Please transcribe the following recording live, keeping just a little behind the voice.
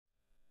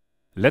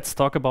Let's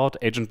talk about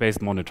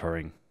agent-based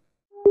monitoring.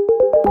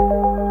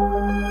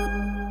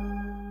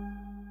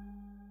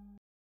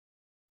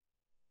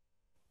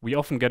 We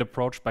often get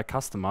approached by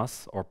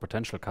customers or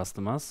potential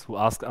customers who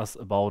ask us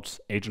about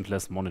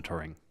agentless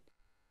monitoring.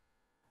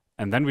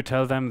 And then we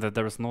tell them that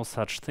there is no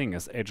such thing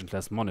as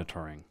agentless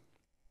monitoring.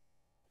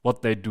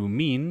 What they do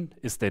mean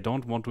is they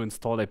don't want to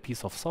install a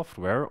piece of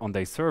software on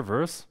their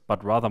servers,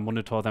 but rather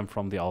monitor them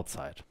from the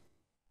outside.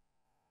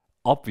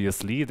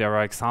 Obviously, there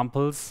are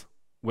examples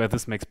where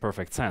this makes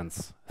perfect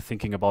sense.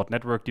 Thinking about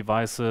network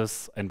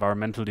devices,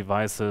 environmental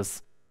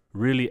devices,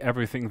 really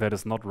everything that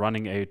is not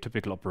running a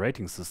typical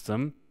operating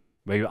system,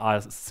 where you are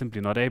simply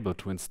not able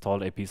to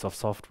install a piece of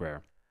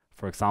software.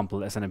 For example,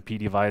 SNMP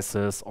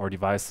devices or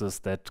devices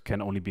that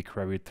can only be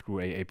queried through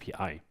an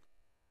API.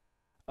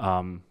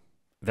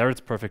 There it's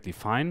perfectly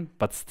fine,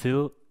 but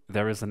still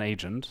there is an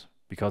agent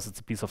because it's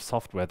a piece of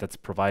software that's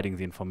providing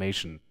the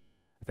information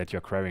that you're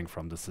querying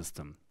from the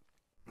system.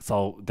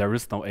 So there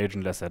is no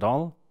agentless at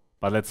all,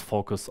 but let's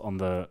focus on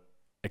the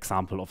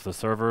example of the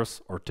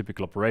servers or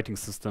typical operating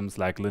systems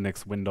like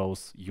Linux,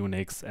 Windows,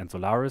 Unix, and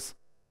Solaris,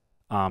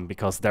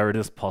 because there it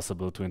is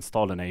possible to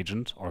install an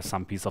agent or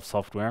some piece of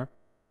software.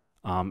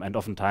 And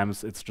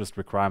oftentimes it's just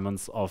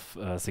requirements of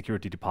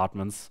security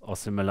departments or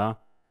similar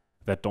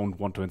that don't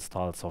want to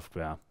install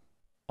software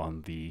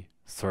on the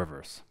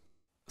servers.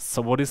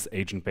 So what is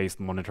agent-based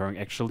monitoring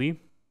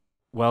actually?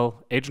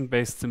 Well,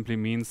 agent-based simply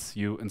means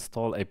you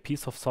install a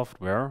piece of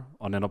software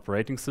on an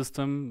operating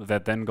system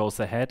that then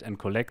goes ahead and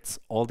collects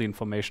all the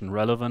information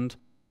relevant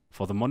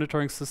for the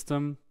monitoring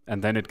system,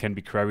 and then it can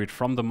be queried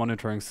from the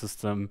monitoring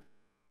system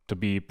to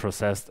be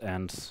processed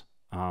and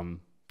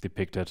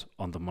depicted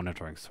on the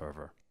monitoring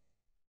server.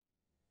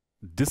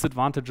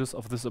 Disadvantages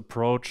of this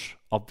approach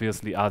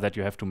obviously are that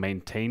you have to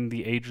maintain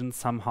the agents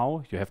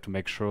somehow. You have to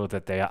make sure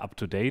that they are up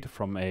to date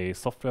from a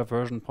software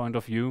version point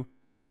of view.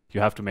 You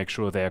have to make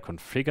sure they are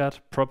configured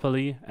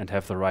properly and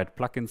have the right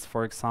plugins,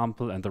 for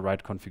example, and the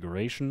right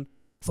configuration.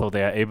 So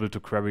they are able to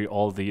query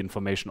all the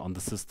information on the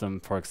system,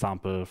 for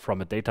example,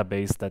 from a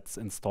database that's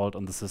installed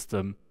on the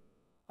system,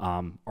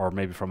 or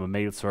maybe from a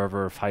mail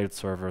server, file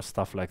server,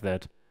 stuff like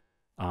that,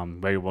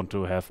 where you want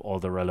to have all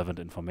the relevant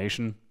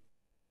information.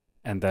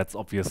 And that's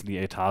obviously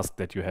a task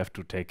that you have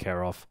to take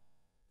care of,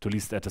 to at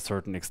least at a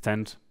certain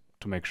extent,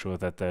 to make sure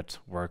that that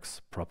works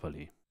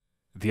properly.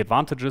 The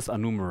advantages are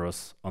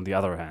numerous on the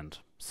other hand.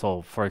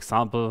 So, for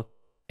example,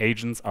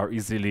 agents are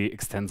easily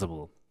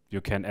extensible.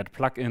 You can add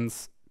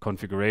plugins,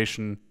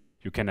 configuration,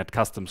 you can add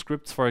custom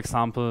scripts, for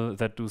example,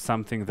 that do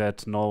something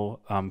that no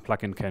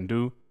plugin can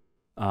do.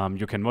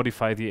 You can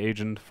modify the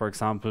agent, for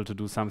example, to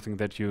do something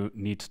that you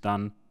need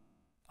done.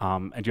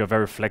 And you're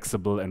very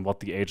flexible in what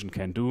the agent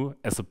can do,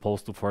 as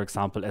opposed to, for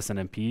example,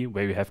 SNMP,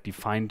 where you have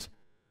defined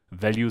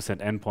values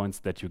and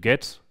endpoints that you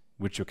get,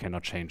 which you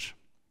cannot change.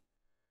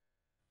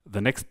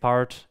 The next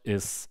part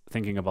is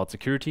thinking about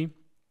security.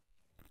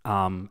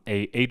 An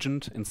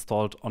agent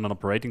installed on an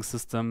operating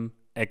system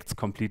acts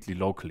completely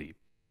locally.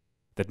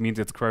 That means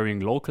it's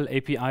querying local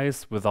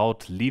APIs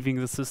without leaving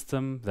the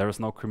system. There is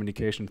no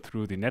communication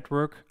through the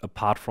network,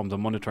 apart from the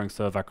monitoring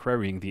server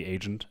querying the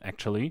agent,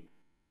 actually.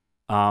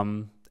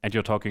 And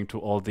you're talking to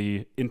all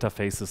the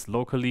interfaces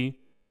locally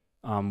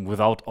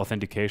without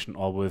authentication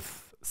or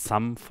with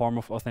some form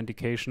of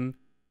authentication,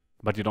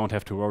 but you don't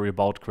have to worry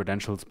about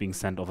credentials being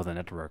sent over the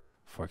network,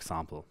 for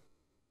example.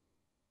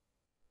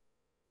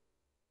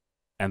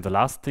 And the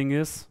last thing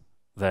is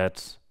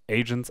that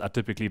agents are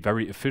typically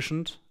very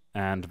efficient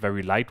and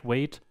very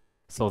lightweight,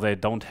 so they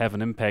don't have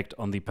an impact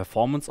on the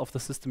performance of the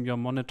system you're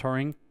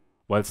monitoring,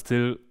 while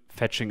still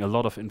fetching a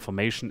lot of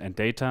information and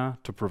data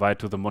to provide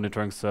to the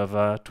monitoring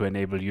server to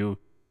enable you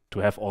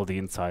to have all the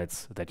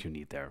insights that you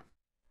need there.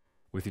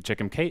 With the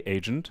Checkmk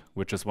agent,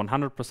 which is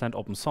 100%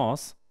 open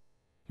source,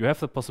 you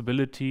have the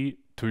possibility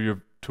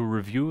to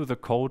review the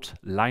code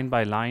line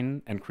by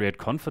line and create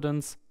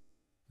confidence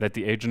that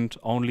the agent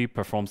only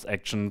performs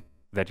action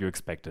that you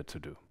expect it to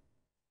do.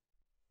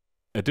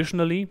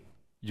 Additionally,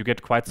 you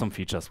get quite some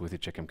features with the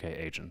Checkmk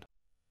agent.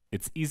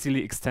 It's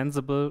easily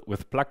extensible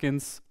with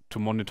plugins to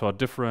monitor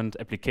different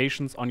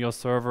applications on your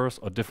servers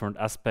or different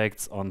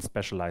aspects on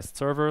specialized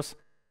servers.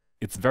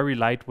 It's very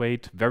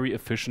lightweight, very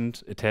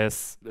efficient. It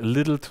has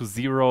little to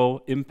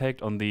zero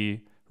impact on the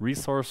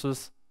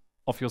resources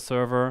of your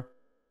server.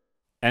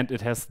 And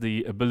it has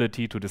the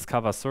ability to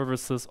discover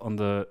services on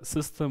the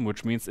system,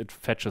 which means it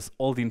fetches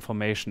all the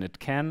information it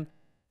can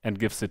and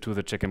gives it to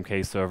the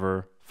Checkmk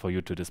server for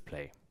you to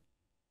display.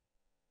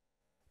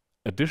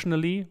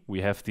 Additionally,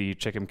 we have the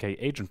Checkmk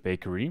Agent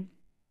Bakery,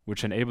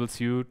 which enables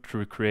you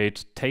to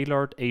create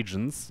tailored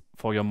agents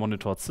for your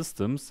monitored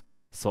systems.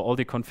 So all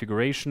the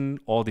configuration,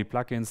 all the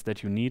plugins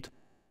that you need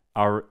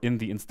are in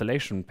the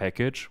installation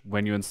package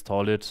when you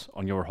install it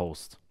on your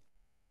host.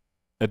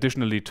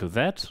 Additionally to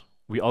that,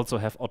 we also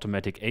have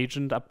automatic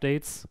agent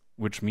updates,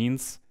 which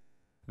means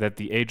that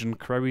the agent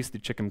queries the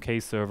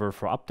Checkmk server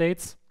for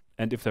updates.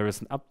 And if there is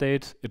an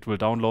update, it will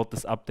download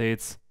these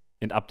updates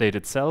and update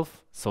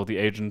itself. So the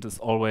agent is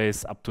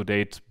always up to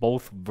date,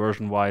 both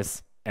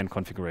version-wise and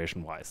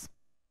configuration-wise.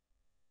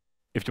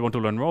 If you want to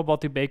learn more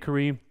about the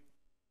bakery,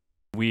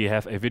 we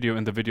have a video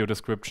in the video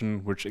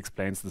description which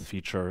explains this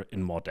feature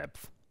in more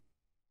depth.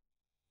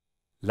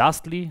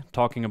 Lastly,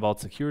 talking about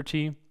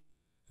security,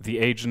 the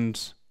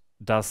agent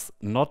does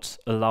not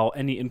allow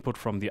any input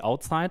from the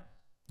outside.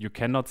 You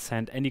cannot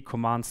send any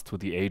commands to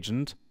the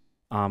agent.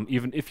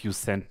 Even if you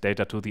send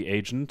data to the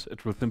agent,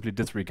 it will simply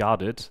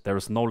disregard it. There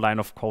is no line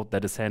of code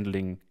that is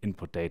handling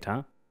input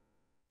data.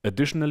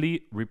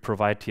 Additionally, we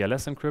provide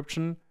TLS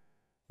encryption,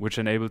 which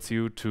enables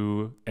you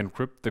to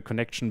encrypt the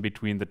connection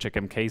between the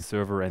Checkmk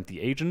server and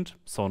the agent,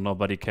 so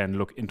nobody can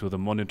look into the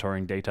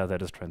monitoring data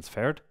that is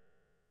transferred.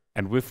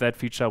 And with that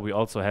feature, we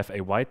also have a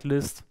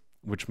whitelist,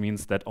 which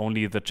means that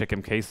only the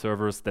Checkmk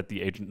servers that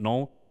the agent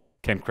know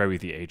can query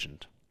the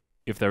agent.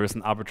 If there is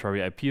an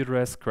arbitrary IP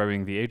address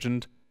querying the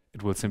agent,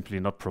 it will simply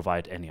not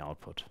provide any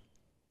output.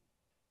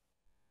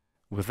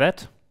 With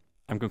that,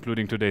 I'm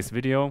concluding today's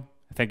video.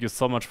 Thank you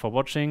so much for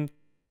watching.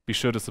 Be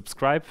sure to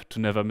subscribe to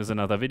never miss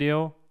another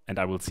video, and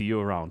I will see you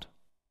around.